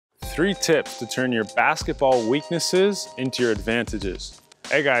3 tips to turn your basketball weaknesses into your advantages.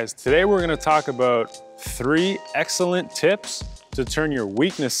 Hey guys, today we're gonna talk about 3 excellent tips to turn your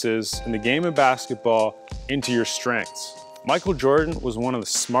weaknesses in the game of basketball into your strengths. Michael Jordan was one of the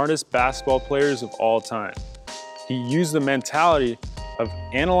smartest basketball players of all time. He used the mentality of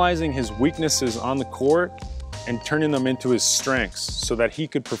analyzing his weaknesses on the court and turning them into his strengths so that he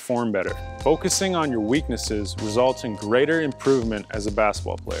could perform better. Focusing on your weaknesses results in greater improvement as a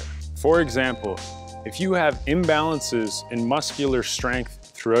basketball player. For example, if you have imbalances in muscular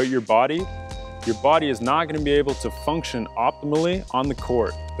strength throughout your body is not going to be able to function optimally on the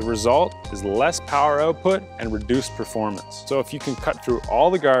court. The result is less power output and reduced performance. So if you can cut through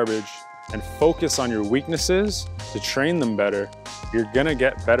all the garbage and focus on your weaknesses to train them better, you're gonna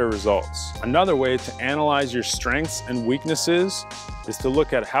get better results. Another way to analyze your strengths and weaknesses is to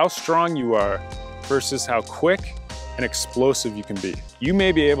look at how strong you are versus how quick and explosive you can be. You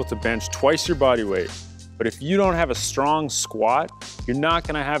may be able to bench twice your body weight, but if you don't have a strong squat, you're not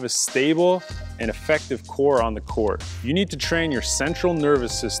gonna have a stable and effective core on the court. You need to train your central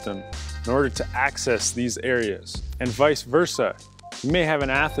nervous system in order to access these areas, and vice versa. You may have an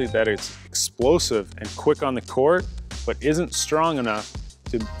athlete that is explosive and quick on the court, but isn't strong enough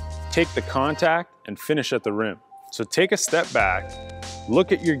to take the contact and finish at the rim. So take a step back,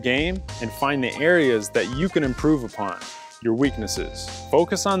 look at your game, and find the areas that you can improve upon, your weaknesses.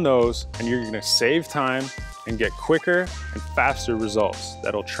 Focus on those, and you're gonna save time and get quicker and faster results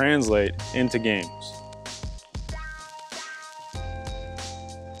that'll translate into games.